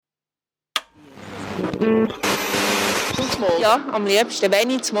Ja, am liebsten, wenn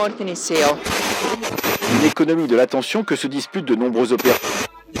ich zum Morgen esse, ja. Une économie de l'attention que se disputent de nombreux opérateurs.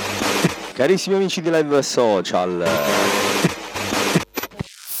 Carissimi amici di Live Social.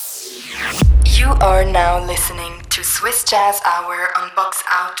 You are now listening to Swiss Jazz Hour on Box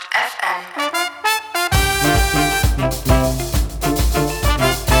Out FM.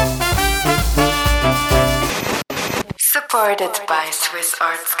 Supported by Swiss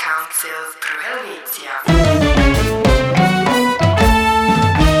Arts Council through Helvetia.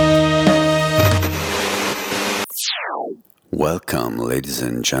 Welcome, ladies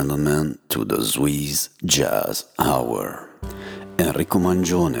and gentlemen, to the Swiss Jazz Hour. Enrico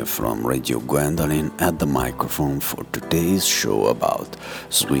Mangione from Radio Gwendalyn at the microphone for today's show about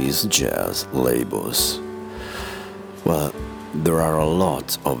Swiss jazz labels. Well, there are a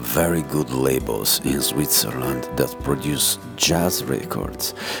lot of very good labels in Switzerland that produce jazz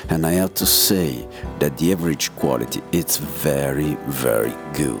records, and I have to say that the average quality is very, very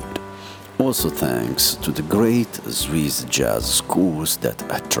good. Also thanks to the great Swiss jazz schools that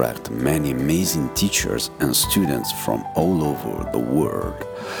attract many amazing teachers and students from all over the world.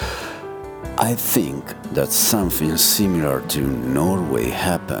 I think that something similar to Norway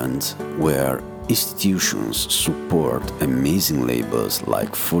happened, where institutions support amazing labels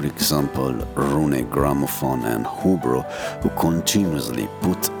like, for example, Ronin Gramophone and Hubro, who continuously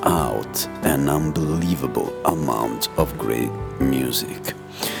put out an unbelievable amount of great music.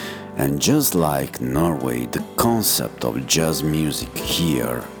 And just like Norway, the concept of jazz music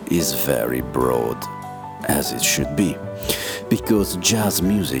here is very broad, as it should be, because jazz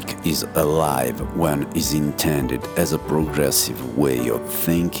music is alive when it is intended as a progressive way of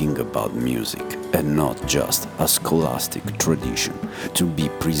thinking about music and not just a scholastic tradition to be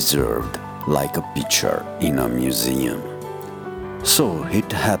preserved like a picture in a museum. So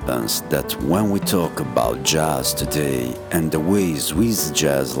it happens that when we talk about jazz today and the way Swiss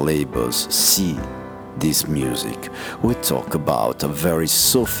jazz labels see this music, we talk about a very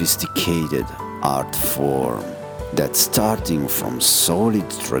sophisticated art form that, starting from solid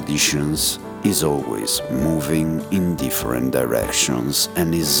traditions, is always moving in different directions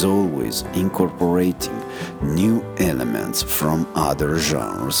and is always incorporating new elements from other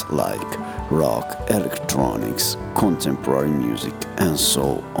genres like rock, electronics, contemporary music, and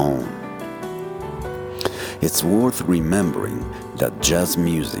so on. It's worth remembering that jazz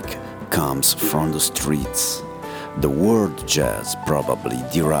music comes from the streets. The word jazz probably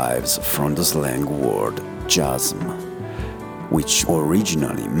derives from the slang word jasm, which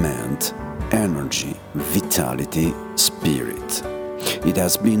originally meant energy, vitality, spirit. It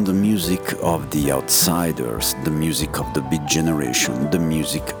has been the music of the outsiders, the music of the big generation, the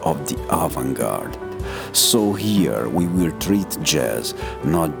music of the avant-garde. So here we will treat jazz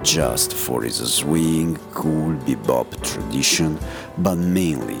not just for its swing, cool bebop tradition, but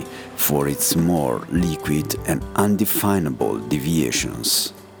mainly for its more liquid and undefinable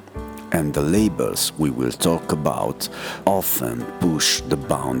deviations. And the labels we will talk about often push the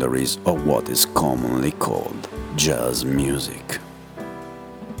boundaries of what is commonly called jazz music.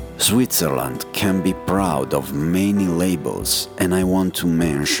 Switzerland can be proud of many labels, and I want to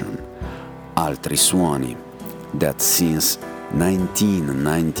mention Altri Suoni, that since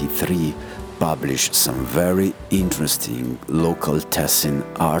 1993 publish some very interesting local Tessin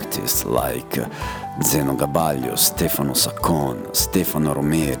artists like Zeno Gabaglio, Stefano Saccon, Stefano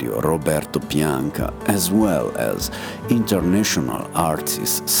Romerio, Roberto Pianca, as well as international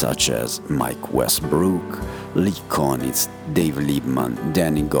artists such as Mike Westbrook, Lee Konitz, Dave Liebman,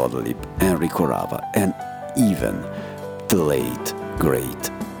 Danny Gottlieb, Enrico Rava, and even the late,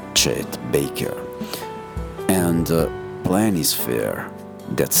 great Chet Baker. And Planisphere,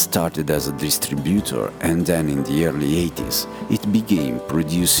 that started as a distributor and then in the early 80s it began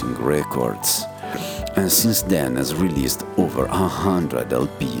producing records, and since then has released over 100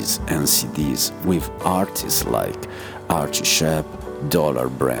 LPs and CDs with artists like Archie Shepp, Dollar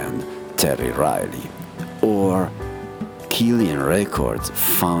Brand, Terry Riley, or Killian Records,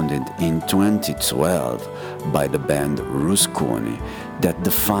 founded in 2012 by the band Rusconi, that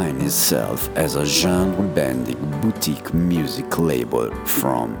defined itself as a genre-bending boutique music label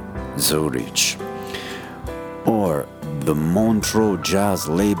from Zurich. Or the Montreux Jazz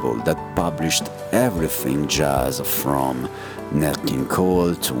label that published everything jazz from Nat King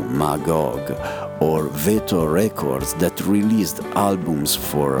Cole to Magog, or Veto Records that released albums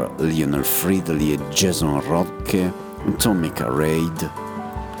for Lionel Friedli, Jason Roque, Tomica Raid,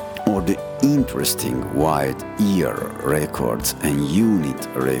 or the interesting White Ear Records and Unit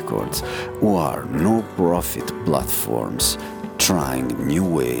Records, who are no-profit platforms trying new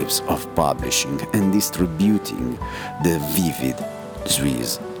ways of publishing and distributing the vivid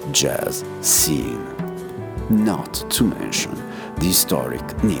Swiss jazz scene. Not to mention the historic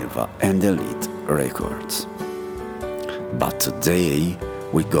Nirva and Elite records. But today,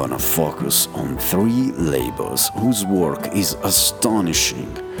 we're gonna focus on 3 labels whose work is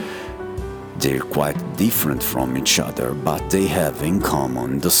astonishing. They're quite different from each other, but they have in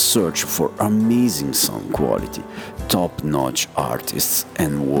common the search for amazing sound quality, top-notch artists,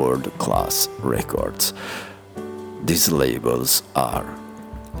 and world-class records. These labels are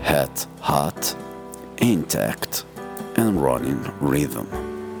Haut Hut, Intakt, and Ronin Rhythm.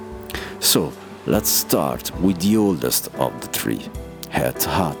 So, let's start with the oldest of the 3, Haut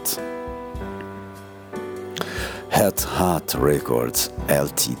Hut. Haut Hut Records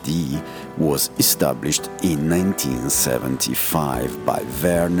Ltd. was established in 1975 by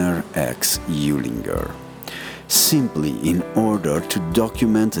Werner X. Uhlinger, simply in order to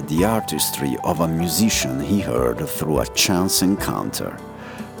document the artistry of a musician he heard through a chance encounter,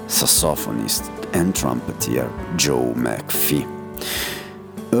 saxophonist and trumpeter Joe McPhee.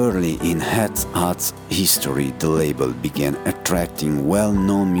 Early in Haut Hut's history, the label began attracting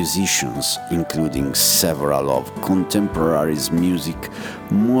well-known musicians, including several of contemporary music's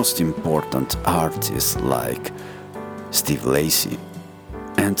most important artists like Steve Lacy,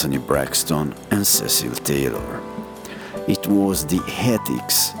 Anthony Braxton, and Cecil Taylor. It was the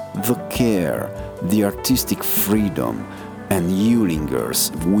ethics, the care, the artistic freedom, and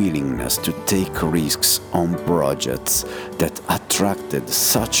Uhlinger's willingness to take risks on projects that attracted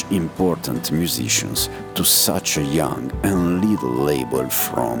such important musicians to such a young and little label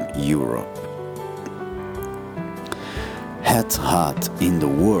from Europe. Haut Hut, in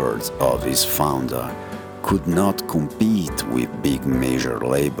the words of his founder, could not compete with big major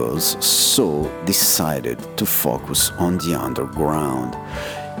labels, so decided to focus on the underground.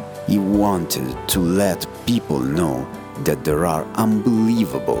 He wanted to let people know that there are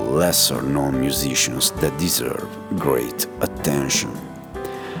unbelievable lesser-known musicians that deserve great attention.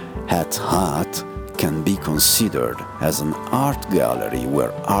 Haut Hut can be considered as an art gallery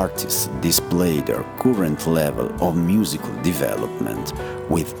where artists display their current level of musical development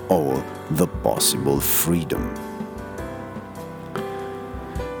with all the possible freedom.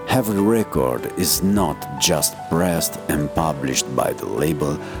 Every record is not just pressed and published by the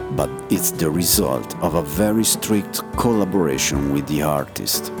label, but it's the result of a very strict collaboration with the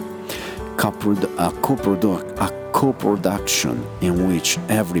artist. A co-production in which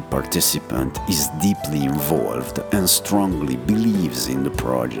every participant is deeply involved and strongly believes in the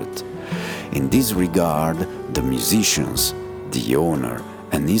project. In this regard, the musicians, the owner,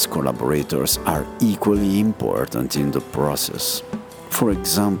 and his collaborators are equally important in the process. For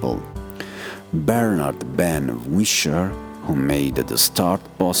example, Bernard Ben Wischer, who made the start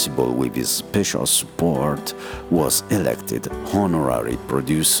possible with his special support, was elected honorary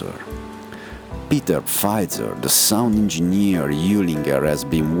producer. Peter Pfizer, the sound engineer Uhlinger has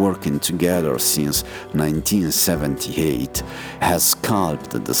been working together since 1978, has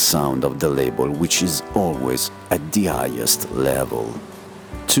sculpted the sound of the label, which is always at the highest level.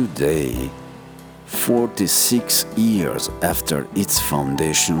 Today, 46 years after its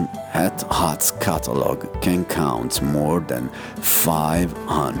foundation, Haut Hut's catalog can count more than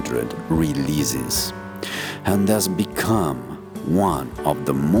 500 releases and has become one of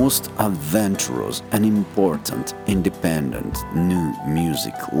the most adventurous and important independent new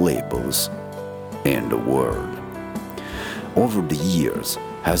music labels in the world. Over the years,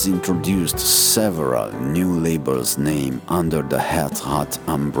 has introduced several new labels named under the Haut Hut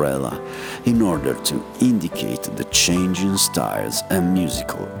umbrella in order to indicate the changing styles and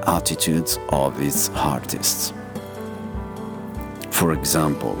musical attitudes of its artists. For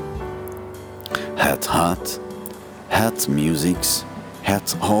example, Haut Hut, Haut Musics,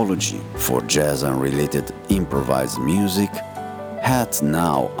 Hautology for jazz and related improvised music, Haut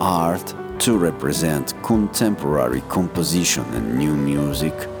Now Art to represent contemporary composition and new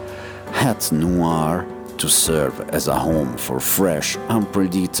music, Haut Noir to serve as a home for fresh,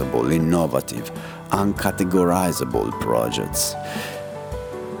 unpredictable, innovative, uncategorizable projects.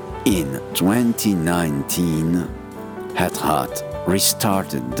 In 2019, Haut Hut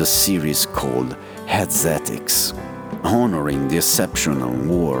restarted the series called Hautetics, honoring the exceptional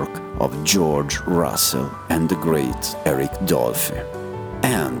work of George Russell and the great Eric Dolphy.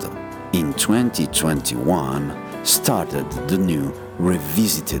 And in 2021, started the new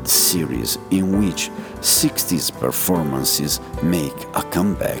Revisited series in which 60s performances make a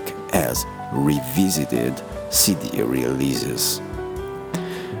comeback as revisited CD releases.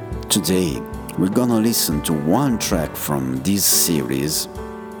 Today, We're gonna listen to one track from this series.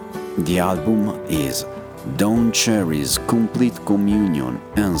 The album is Don Cherry's Complete Communion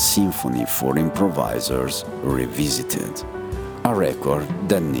and Symphony for Improvisers Revisited, a record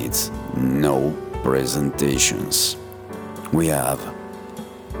that needs no presentations. We have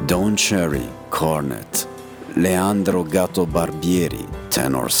Don Cherry, cornet, Leandro Gatto Barbieri,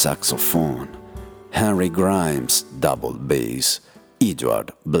 tenor saxophone, Henry Grimes, double bass,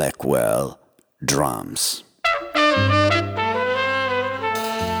 Edward Blackwell, drums.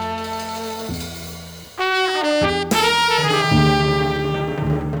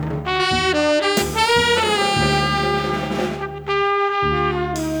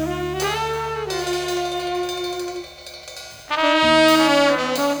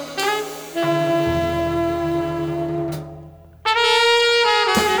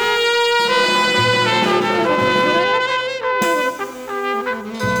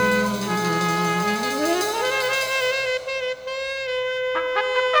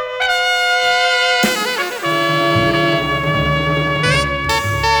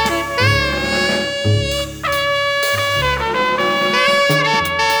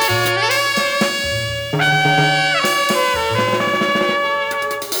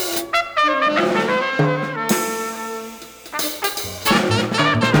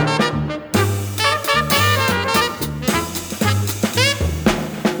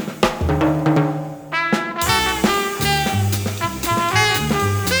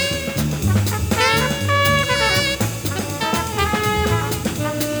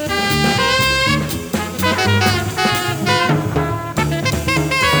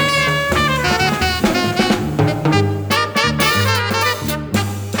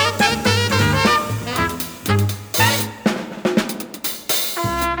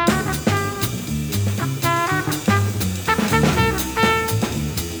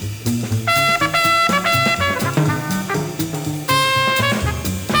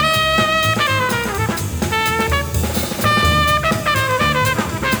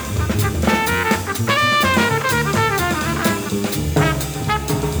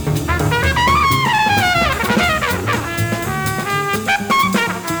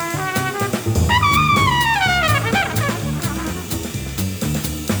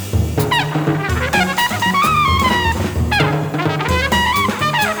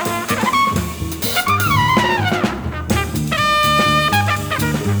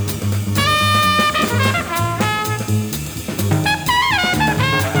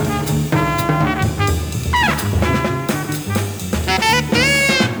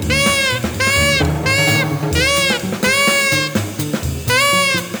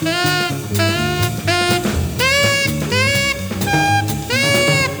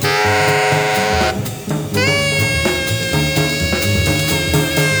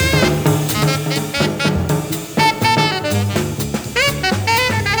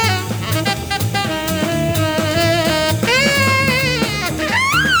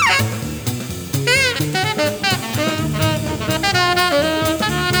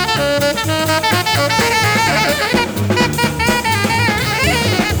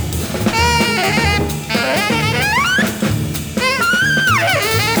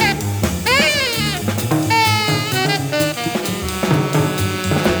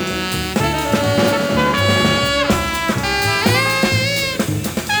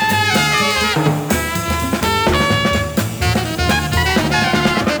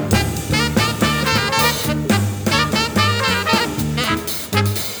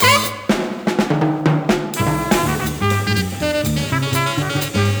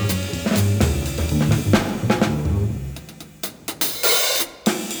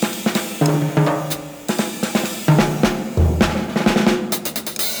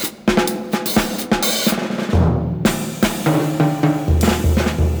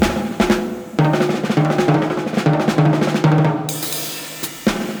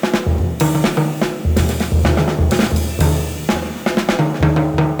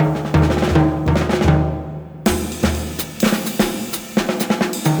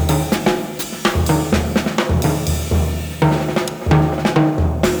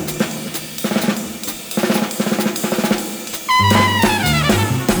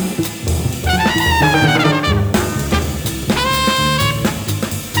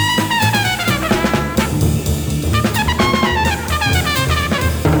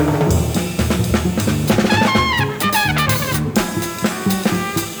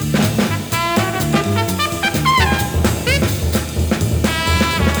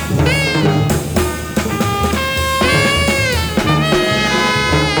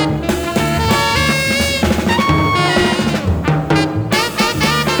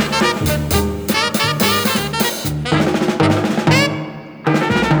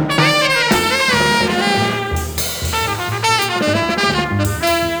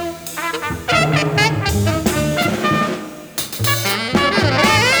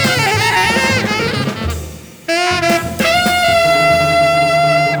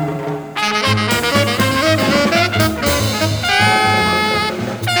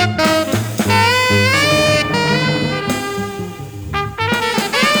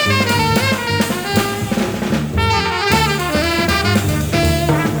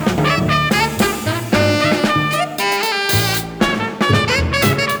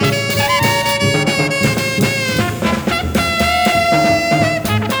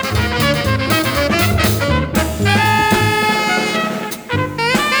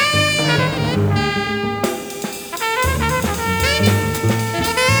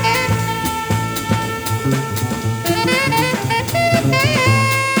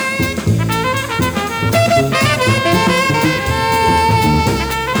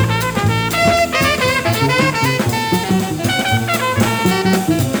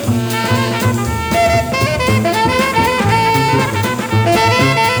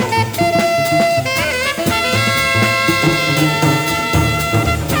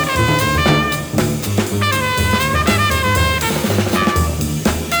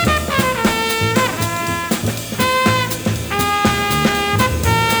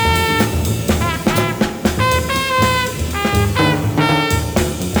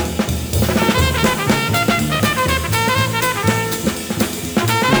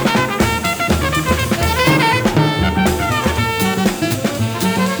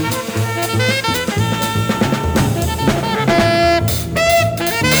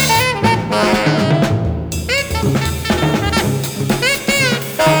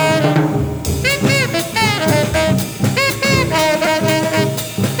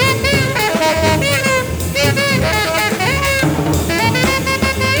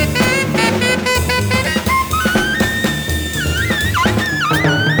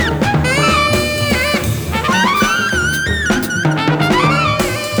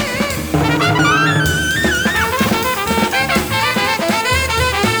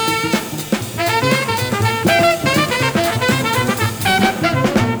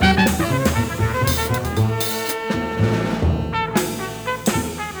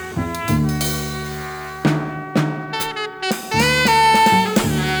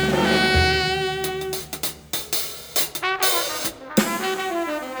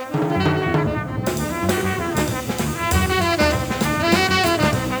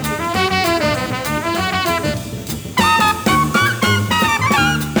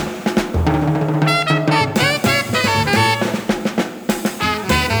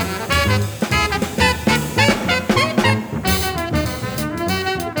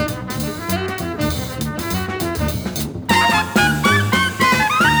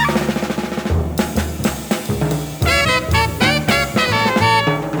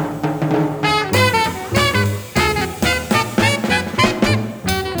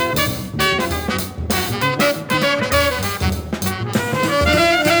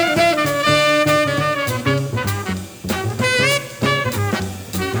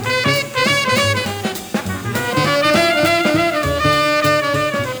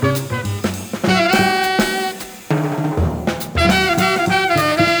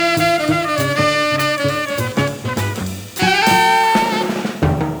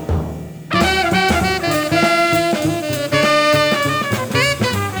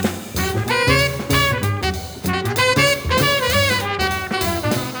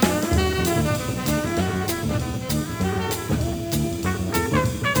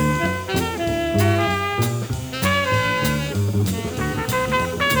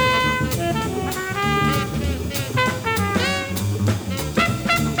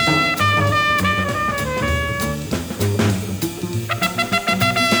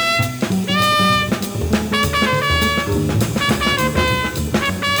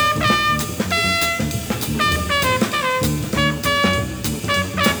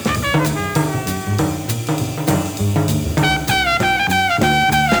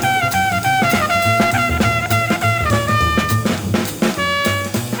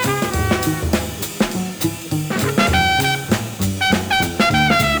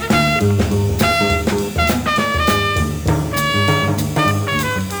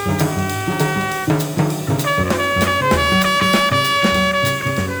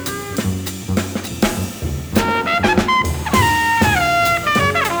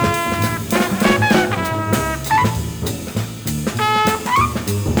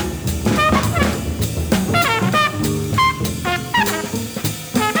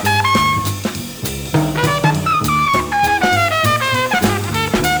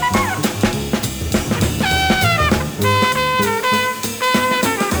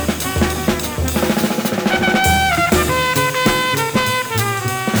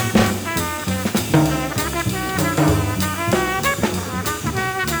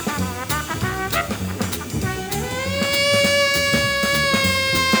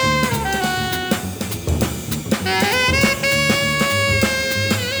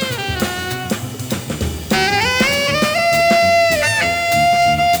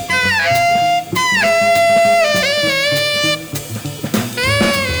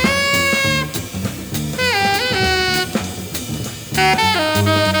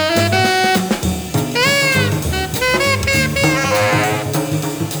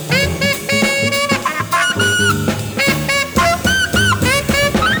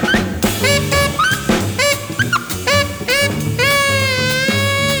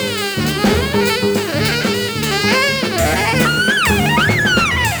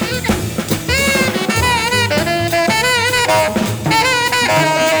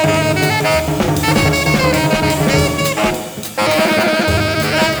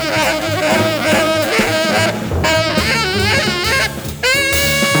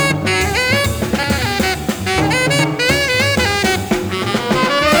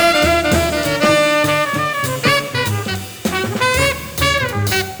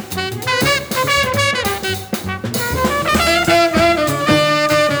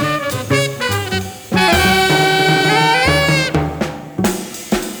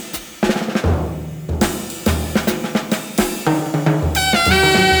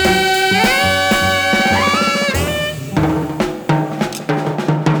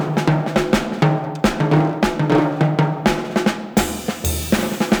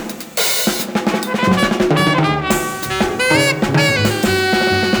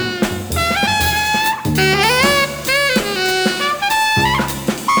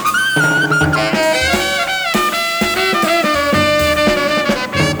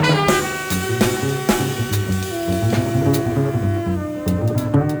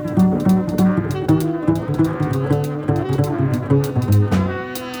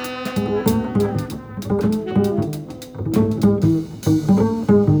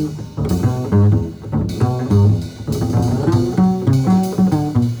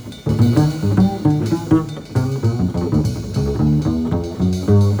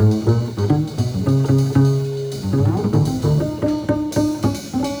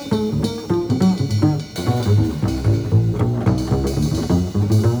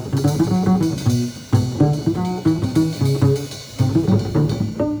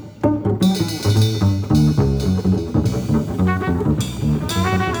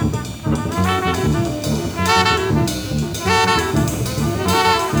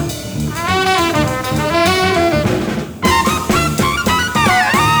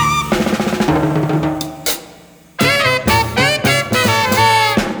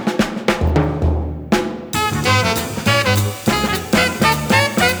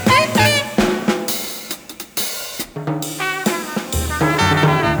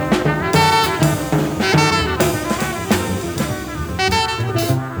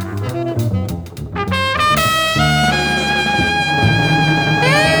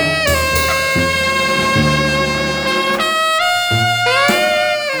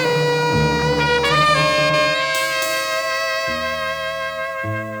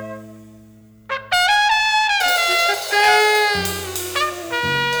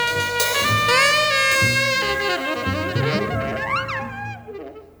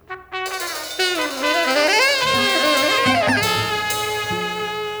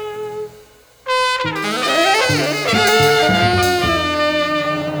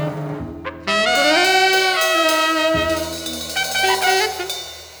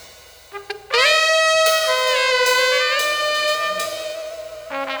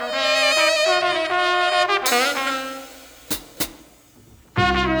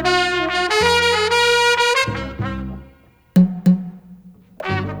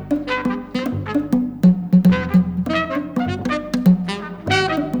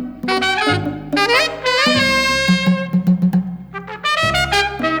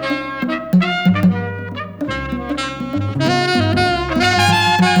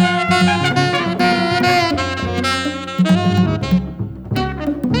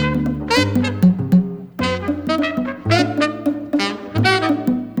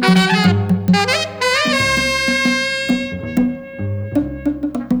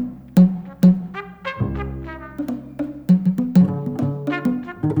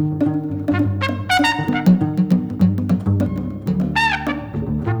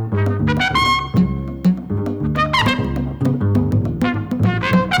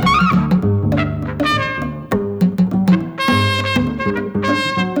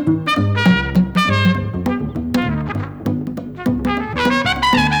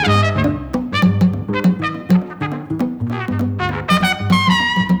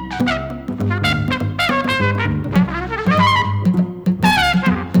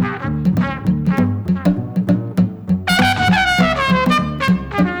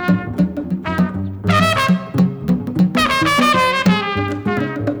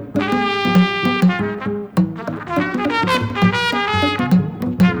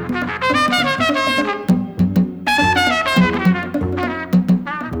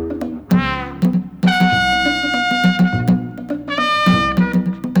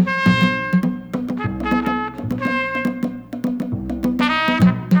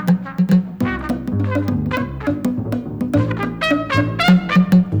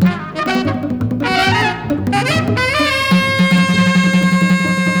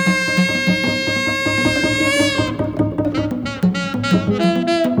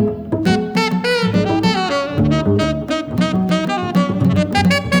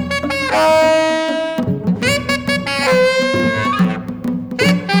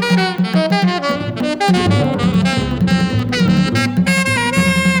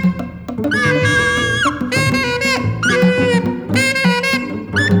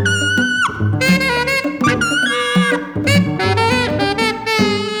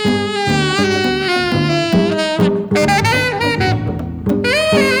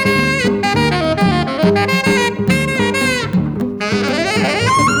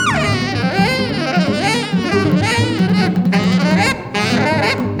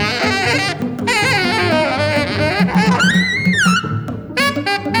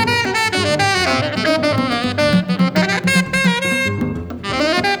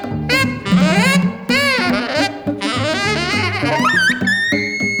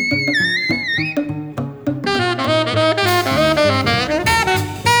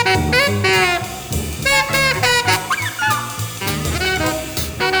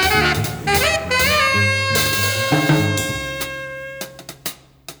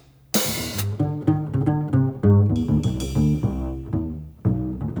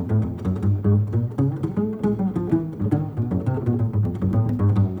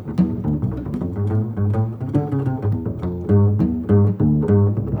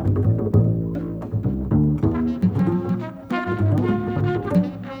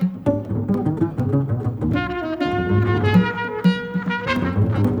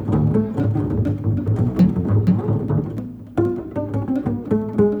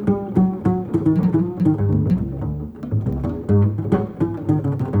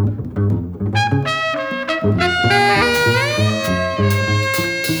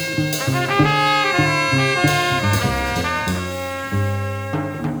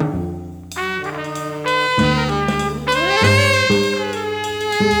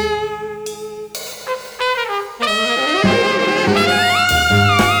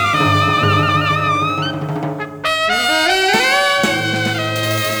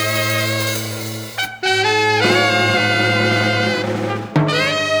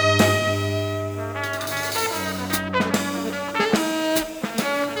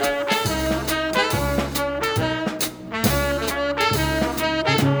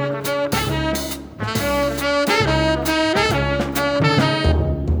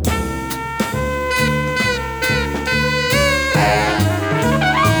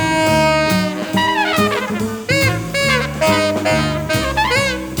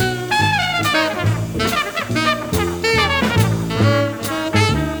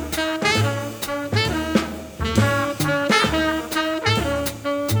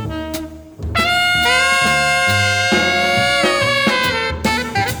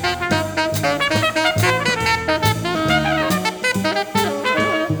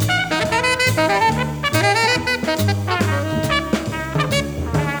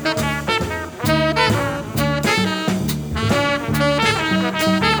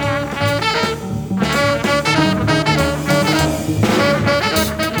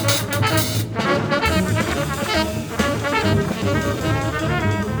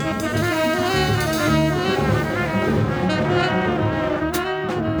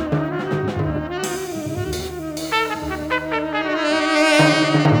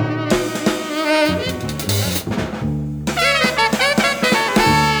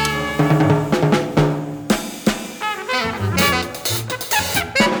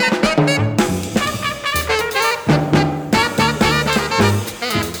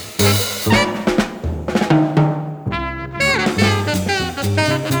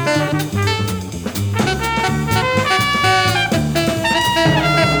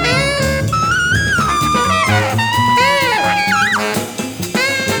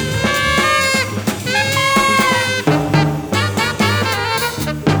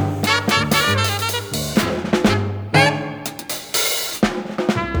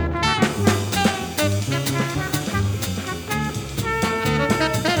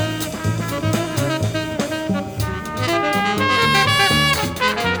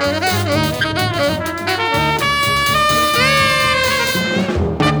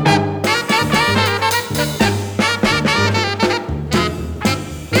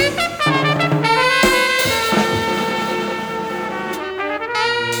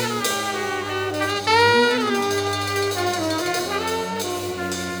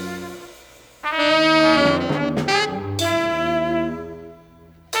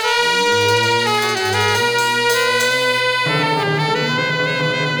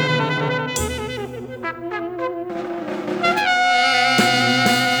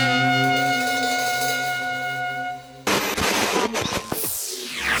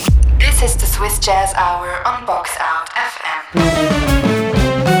 Swiss Jazz Hour on Box Out FM.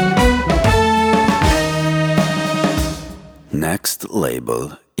 Next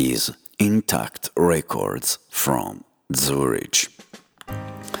label is Intakt Records from Zurich.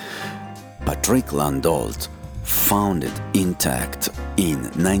 Patrick Landolt founded Intakt in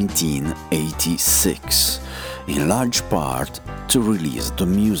 1986, in large part to release the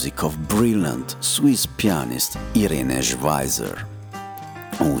music of brilliant Swiss pianist Irene Schweizer,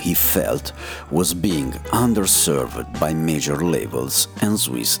 who he felt was being underserved by major labels and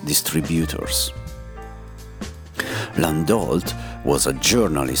Swiss distributors. Landolt was a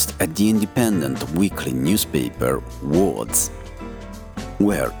journalist at the independent weekly newspaper Words,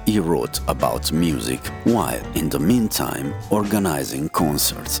 where he wrote about music while in the meantime organizing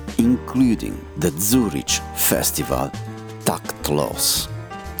concerts, including the Zurich festival Taktlos.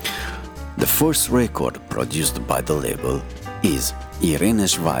 The first record produced by the label is Irene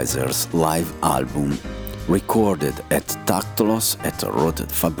Schweizer's live album, recorded at Taktlos at the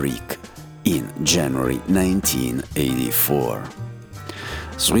Rotet Fabrik in January 1984.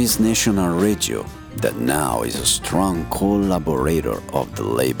 Swiss National Radio, that now is a strong collaborator of the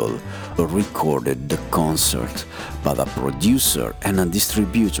label, recorded the concert, but a producer and a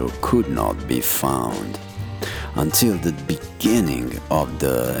distributor could not be found. Until the beginning of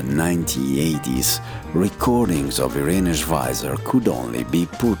the 1980s, recordings of Irene Schweizer could only be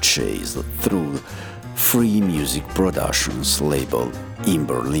purchased through Free Music Productions label in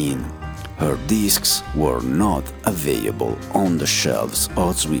Berlin. Her discs were not available on the shelves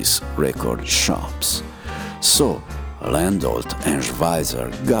of Swiss record shops. So, Landolt and Schweizer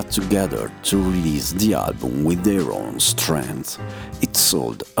got together to release the album with their own strength. It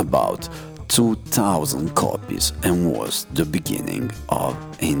sold about 2,000 copies and was the beginning of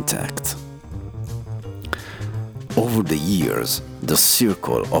Intakt. Over the years, the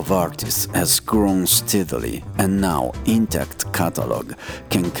circle of artists has grown steadily, and now Intakt catalog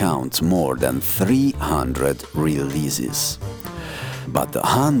can count more than 300 releases. But the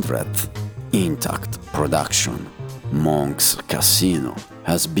 100th Intakt production, Monk's Casino,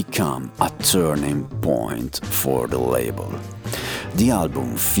 has become a turning point for the label. The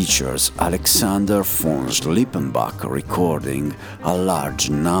album features Alexander von Schlippenbach recording a large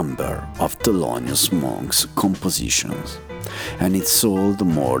number of Thelonious Monk's compositions, and it sold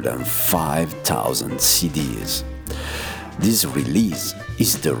more than 5,000 CDs. This release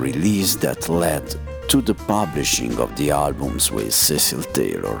is the release that led to the publishing of the albums with Cecil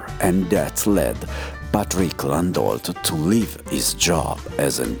Taylor, and that led Patrick Landolt to leave his job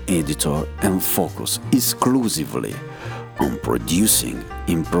as an editor and focus exclusively on producing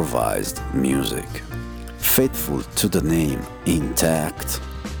improvised music. Faithful to the name Intakt,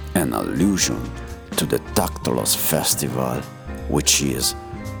 an allusion to the Taktlos festival, which is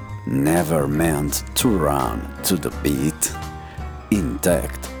never meant to run to the beat,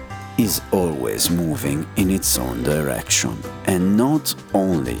 Intakt is always moving in its own direction, and not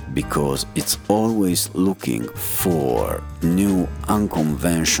only because it's always looking for new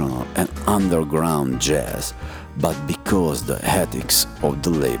unconventional and underground jazz, but because the ethics of the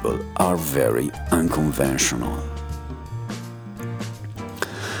label are very unconventional.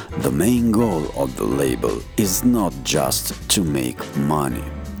 The main goal of the label is not just to make money.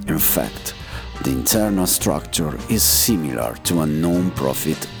 In fact, the internal structure is similar to a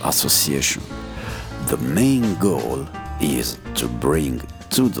non-profit association. The main goal is to bring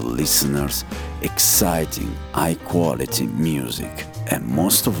to the listeners exciting, high-quality music, and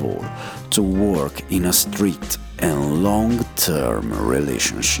most of all, to work in a strict and long-term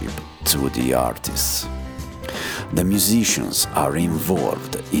relationship to the artists. The musicians are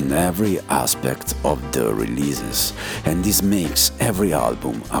involved in every aspect of the releases, and this makes every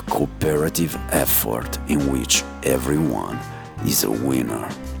album a cooperative effort in which everyone is a winner.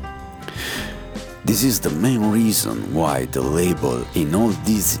 This is the main reason why the label in all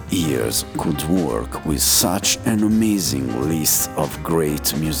these years could work with such an amazing list of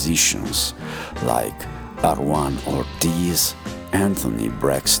great musicians like Arwan Ortiz, Anthony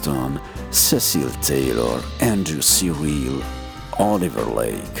Braxton, Cecil Taylor, Andrew Cyril, Oliver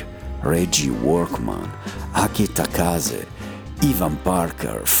Lake, Reggie Workman, Aki Takase, Ivan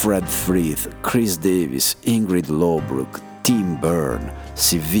Parker, Fred Frith, Chris Davis, Ingrid Lowbrook, Tim Byrne,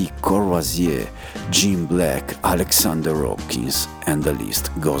 C.V. Courvoisier, Jim Black, Alexander Hopkins, and the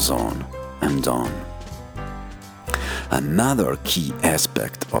list goes on and on. Another key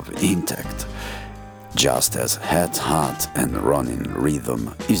aspect of Intakt, just as Haut Hut and Ronin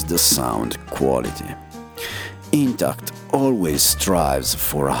rhythm, is the sound quality. Intakt always strives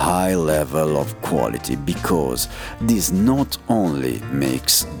for a high level of quality because this not only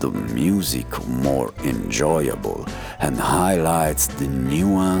makes the music more enjoyable and highlights the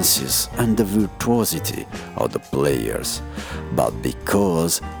nuances and the virtuosity of the players, but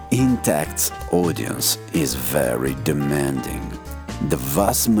because Intakt's audience is very demanding. The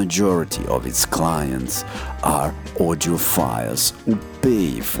vast majority of its clients are audiophiles who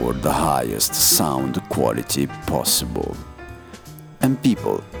pay for the highest sound quality possible. And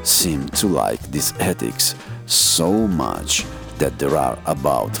people seem to like these ethics so much that there are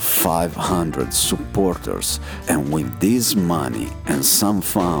about 500 supporters, and with this money and some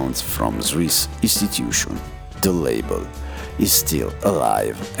funds from Swiss institution, the label is still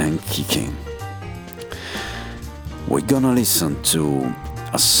alive and kicking. We're gonna listen to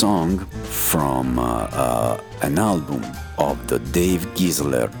a song from an album of the Dave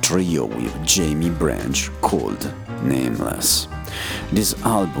Gisler trio with Jamie Branch called Nameless. This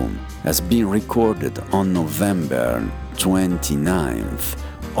album has been recorded on November 29th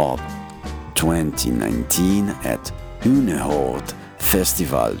of 2019 at Haut Hut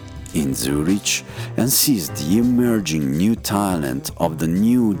Festival in Zurich, and sees the emerging new talent of the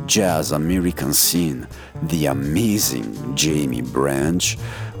new jazz American scene, the amazing Jamie Branch,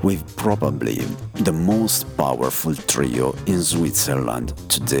 with probably the most powerful trio in Switzerland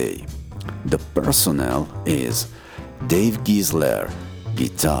today. The personnel is Dave Gisler,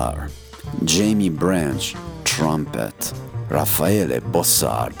 guitar, Jamie Branch, trumpet, Raffaele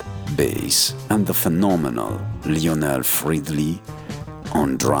Bossard, bass, and the phenomenal Lionel Friedli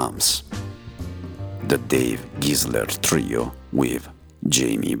on drums. The Dave Gisler trio with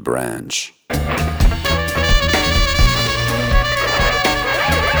Jamie Branch.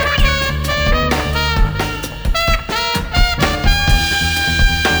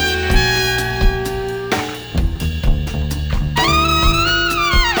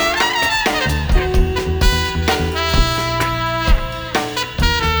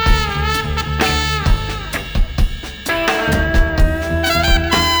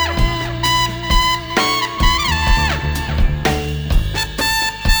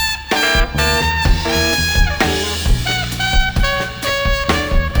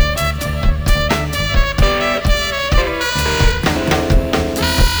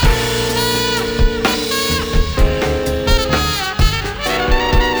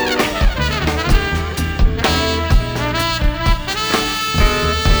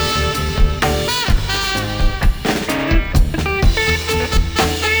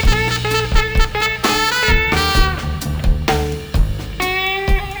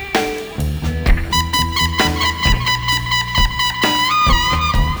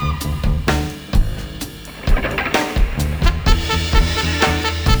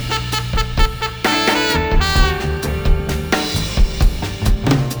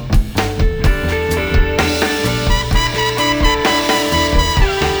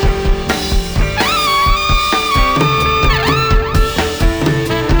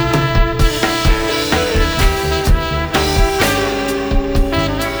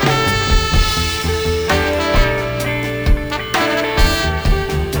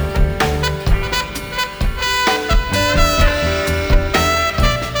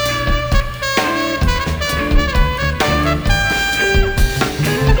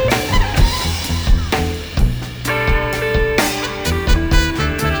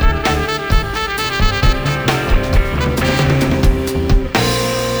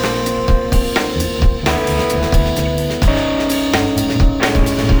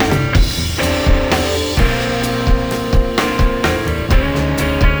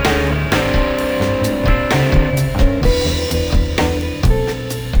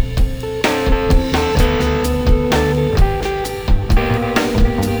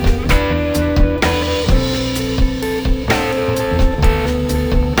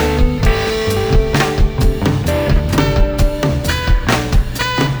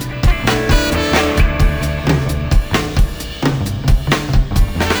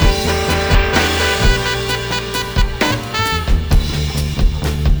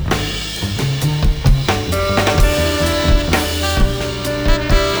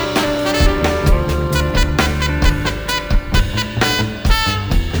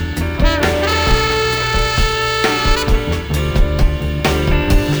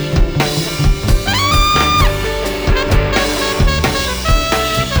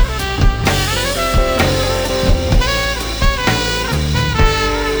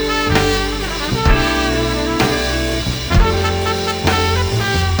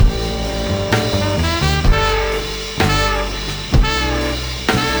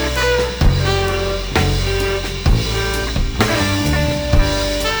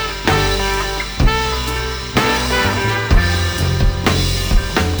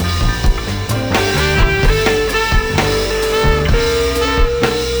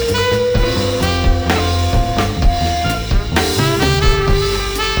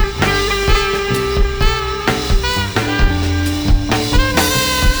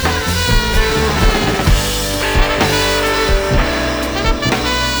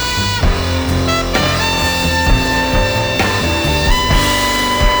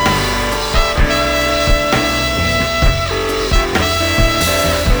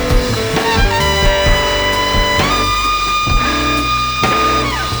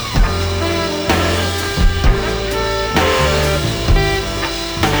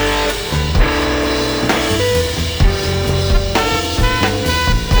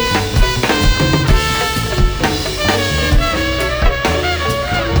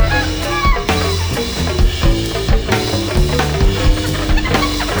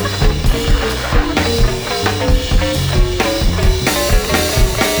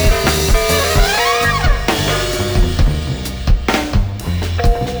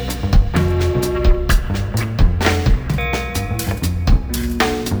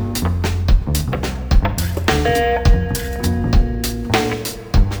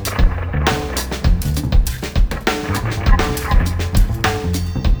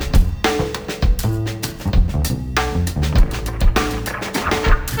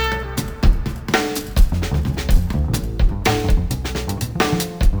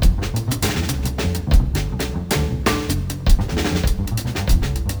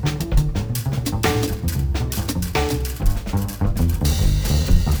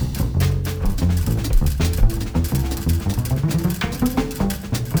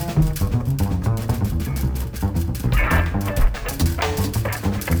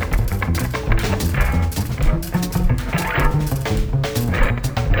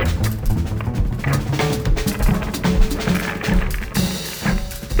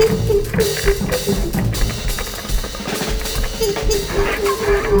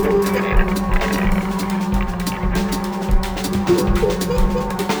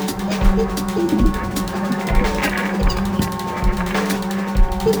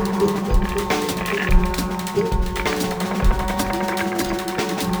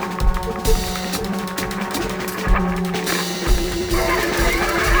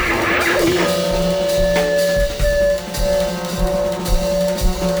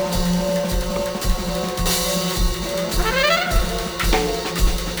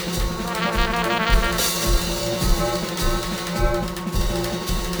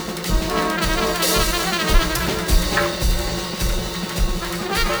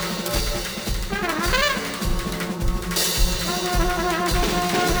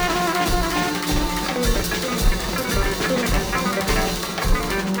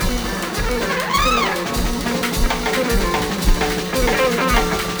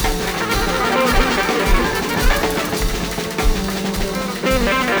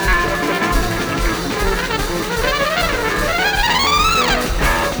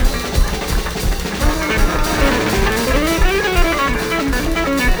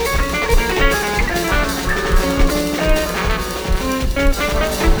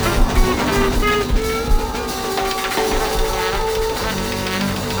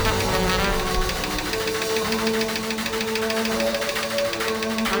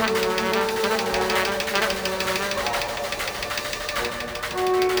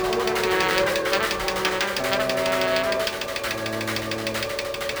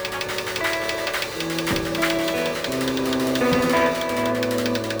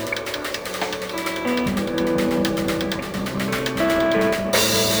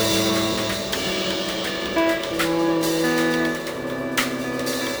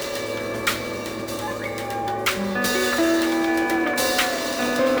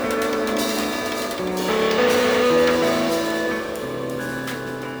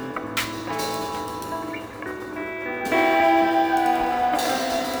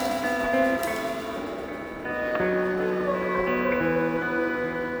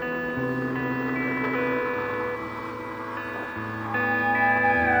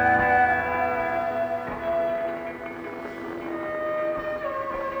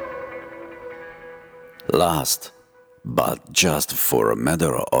 Last, but just for a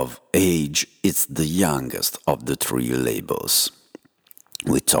matter of age, it's the youngest of the three labels.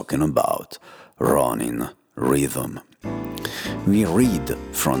 We're talking about Ronin Rhythm. We read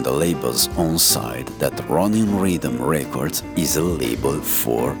from the label's own site that Ronin Rhythm Records is a label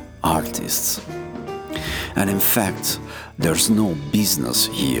for artists. And in fact, there's no business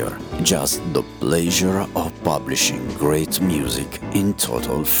here, just the pleasure of publishing great music in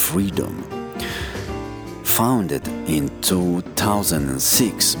total freedom. Founded in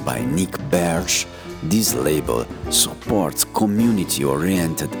 2006 by Nick Birch, this label supports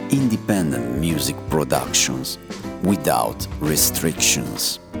community-oriented independent music productions without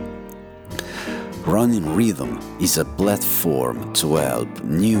restrictions. Ronin Rhythm is a platform to help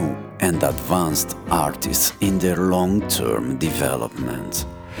new and advanced artists in their long-term development.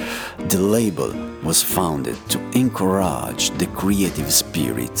 The label was founded to encourage the creative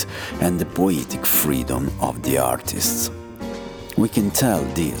spirit and the poetic freedom of the artists. We can tell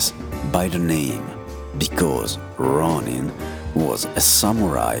this by the name, because Ronin was a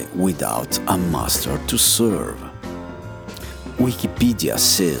samurai without a master to serve. Wikipedia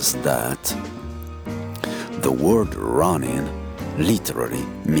says that the word Ronin literally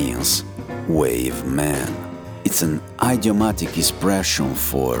means wave man. It's an idiomatic expression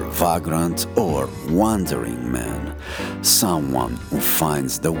for vagrant or wandering man, someone who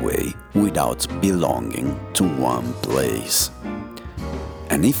finds the way without belonging to one place.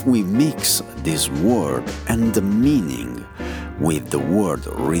 And if we mix this word and the meaning with the word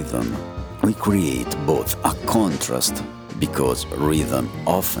rhythm, we create both a contrast, because rhythm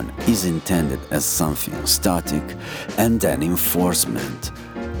often is intended as something static, and an enforcement,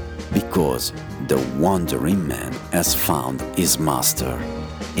 because the wandering man has found his master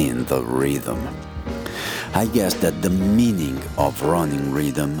in the rhythm. I guess that the meaning of Ronin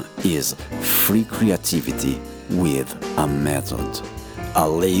Rhythm is free creativity with a method, a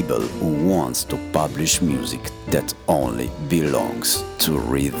label who wants to publish music that only belongs to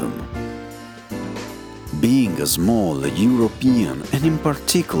rhythm. Being a small European and in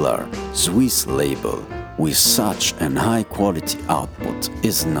particular Swiss label with such an high quality output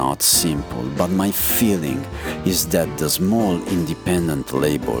is not simple, but my feeling is that the small independent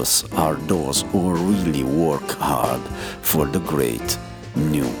labels are those who really work hard for the great,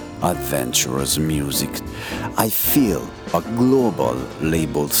 new, adventurous music. I feel a global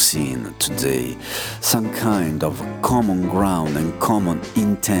label scene today, some kind of common ground and common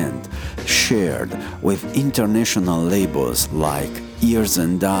intent shared with international labels like Ears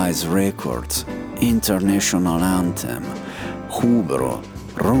and Eyes Records, International Anthem, Hubro,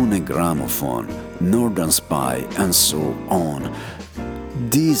 Rune Gramophone, Northern Spy, and so on.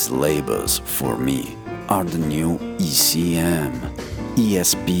 These labels, for me, are the new ECM,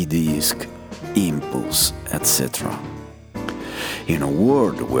 ESP Disc, Impulse, etc. In a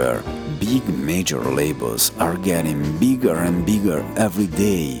world where big major labels are getting bigger and bigger every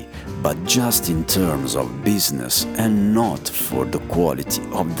day, but just in terms of business and not for the quality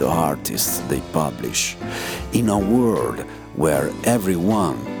of the artists they publish, in a world where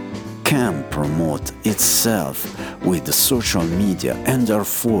everyone can promote itself with the social media and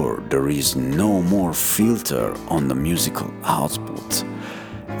therefore there is no more filter on the musical output,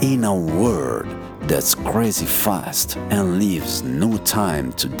 in a world that's crazy fast and leaves no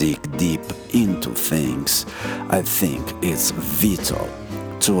time to dig deep into things, I think it's vital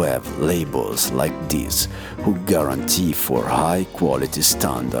to have labels like this who guarantee for high quality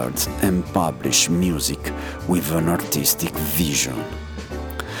standards and publish music with an artistic vision.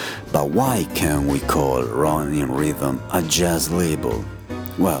 But why can't we call Ronin Rhythm a jazz label?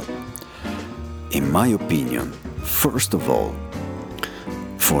 Well, in my opinion, first of all,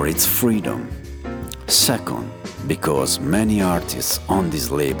 for its freedom. Second, because many artists on this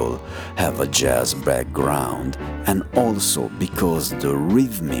label have a jazz background, and also because the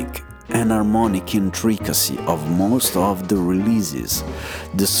rhythmic and harmonic intricacy of most of the releases,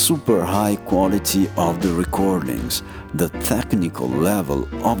 the super high quality of the recordings, the technical level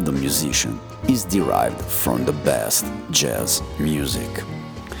of the musician is derived from the best jazz music.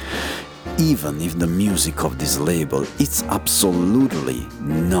 Even if the music of this label is absolutely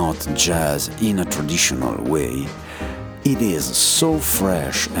not jazz in a traditional way, it is so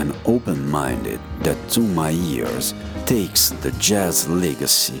fresh and open-minded that to my ears takes the jazz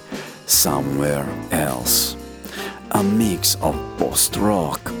legacy somewhere else. A mix of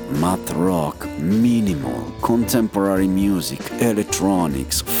post-rock, math rock, minimal, contemporary music,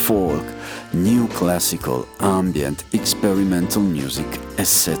 electronics, folk, new classical, ambient, experimental music,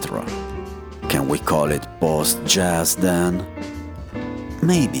 etc. Can we call it post-jazz then?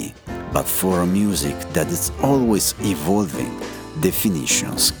 Maybe, But for a music that is always evolving,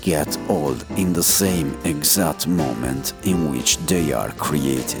 definitions get old in the same exact moment in which they are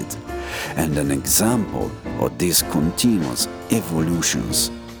created. And an example of these continuous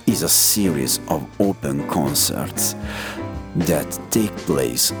evolutions is a series of open concerts that take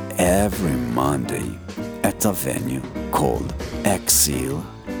place every Monday at a venue called Exile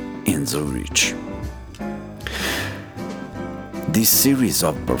in Zurich. This series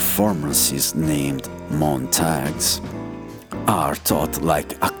of performances, named Montags, are taught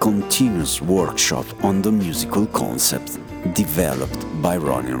like a continuous workshop on the musical concept developed by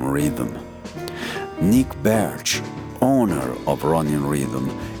Ronin Rhythm. Nick Birch, owner of Ronin Rhythm,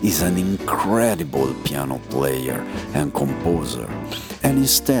 is an incredible piano player and composer, and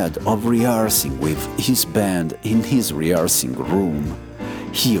instead of rehearsing with his band in his rehearsing room,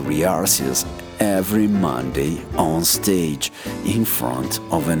 he rehearses every Monday on stage in front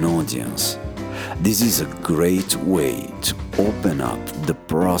of an audience. This is a great way to open up the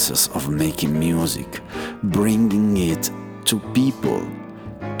process of making music, bringing it to people,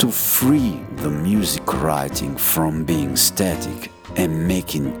 to free the music writing from being static and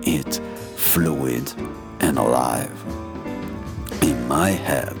making it fluid and alive. In my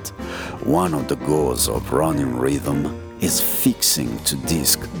head, one of the goals of Ronin Rhythm is fixing to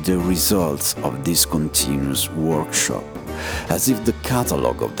disc the results of this continuous workshop, as if the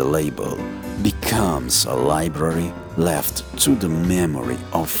catalog of the label becomes a library left to the memory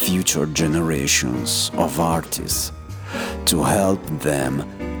of future generations of artists, to help them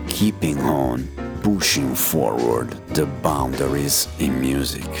keeping on pushing forward the boundaries in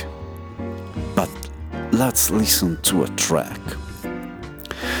music. But let's listen to a track.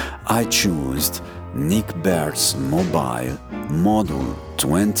 I chose Nick Birch's Mobile Module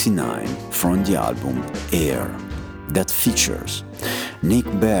 29 from the album Air, that features Nick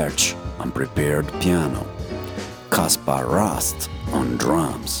Birch on prepared piano, Kaspar Rast on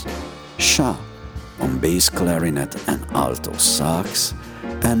drums, Shah on bass clarinet and alto sax,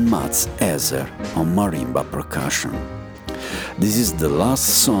 and Mats Ezer on marimba percussion. This is the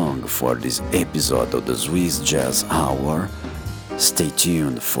last song for this episode of the Swiss Jazz Hour. Stay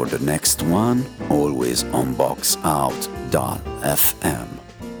tuned for the next one, always on boxout.fm.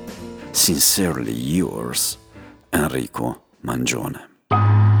 Sincerely yours, Enrico Mangione.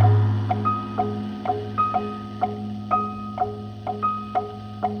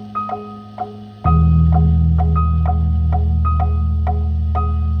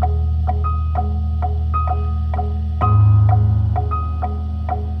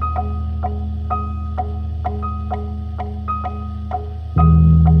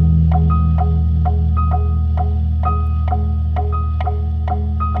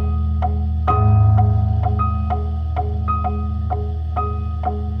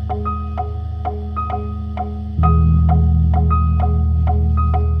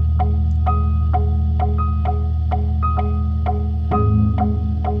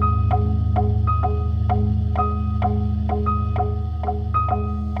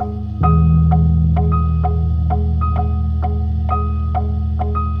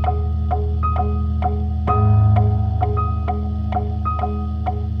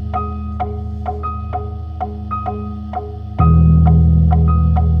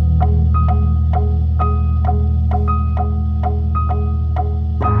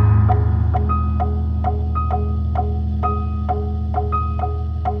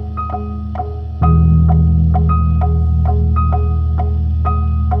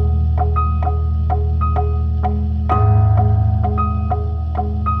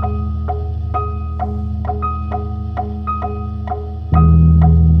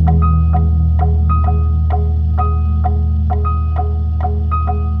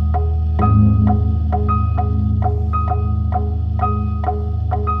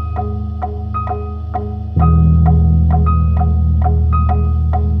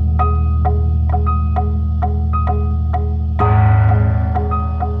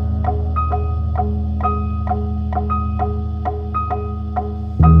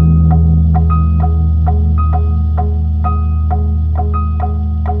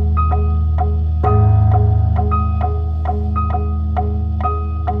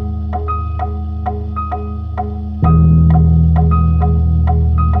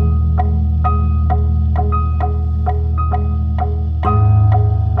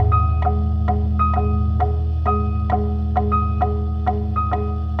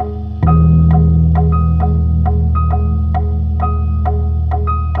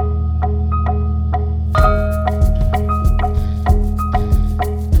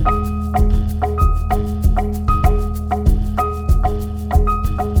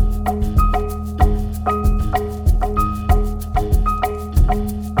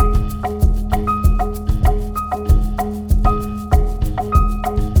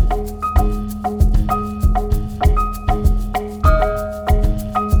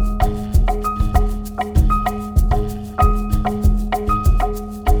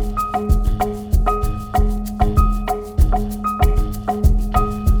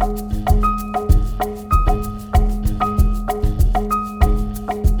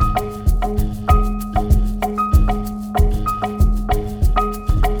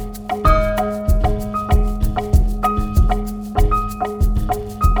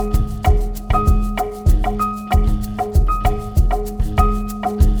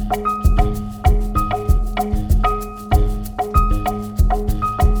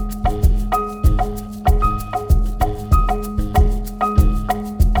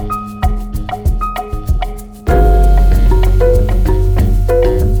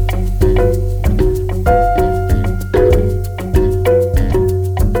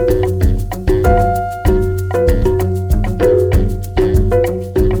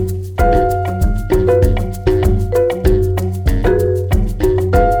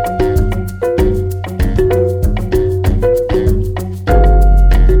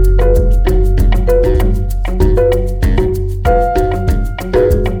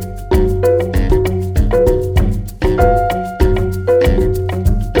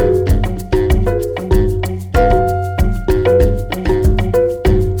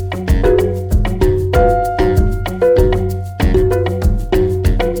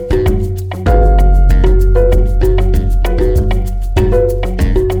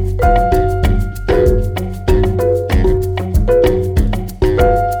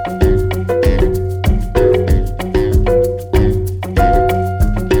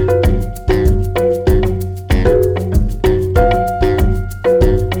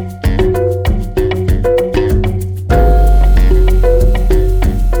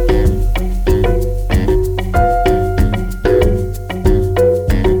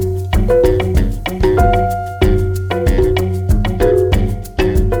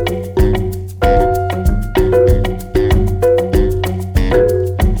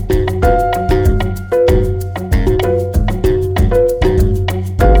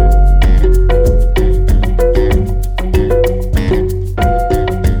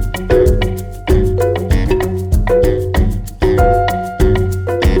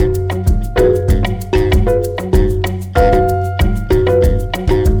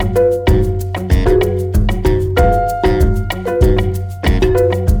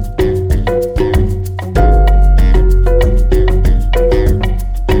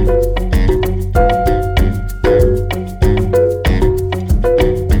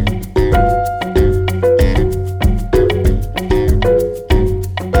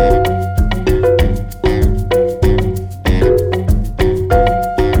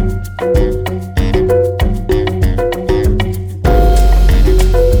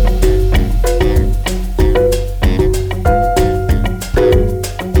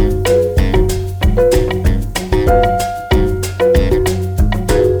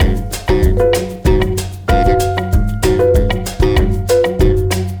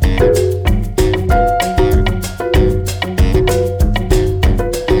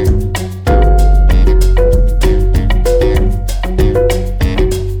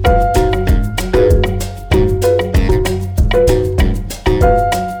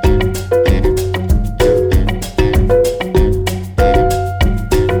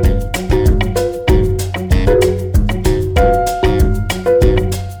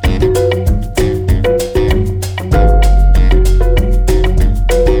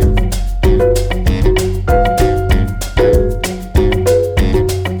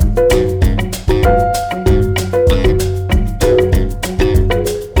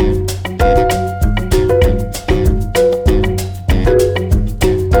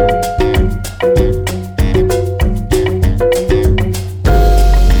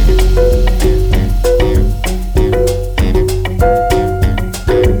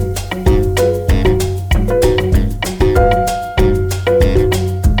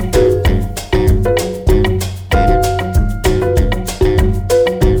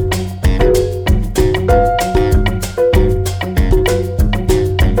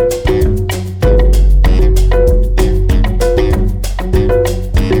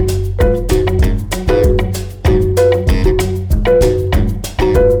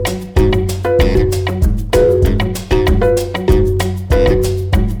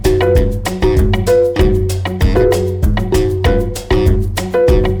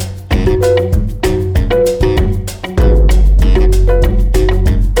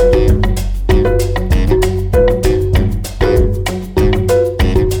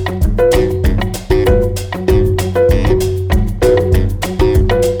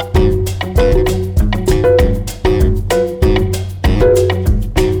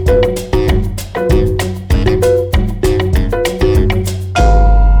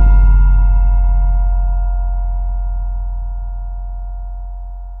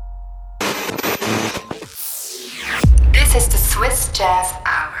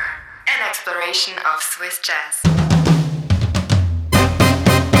 exploration of Swiss jazz.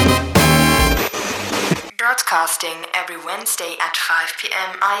 Broadcasting every Wednesday at 5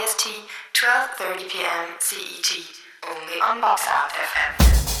 p.m. IST, 12:30 p.m. CET, only on Box Out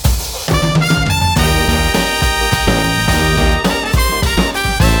FM.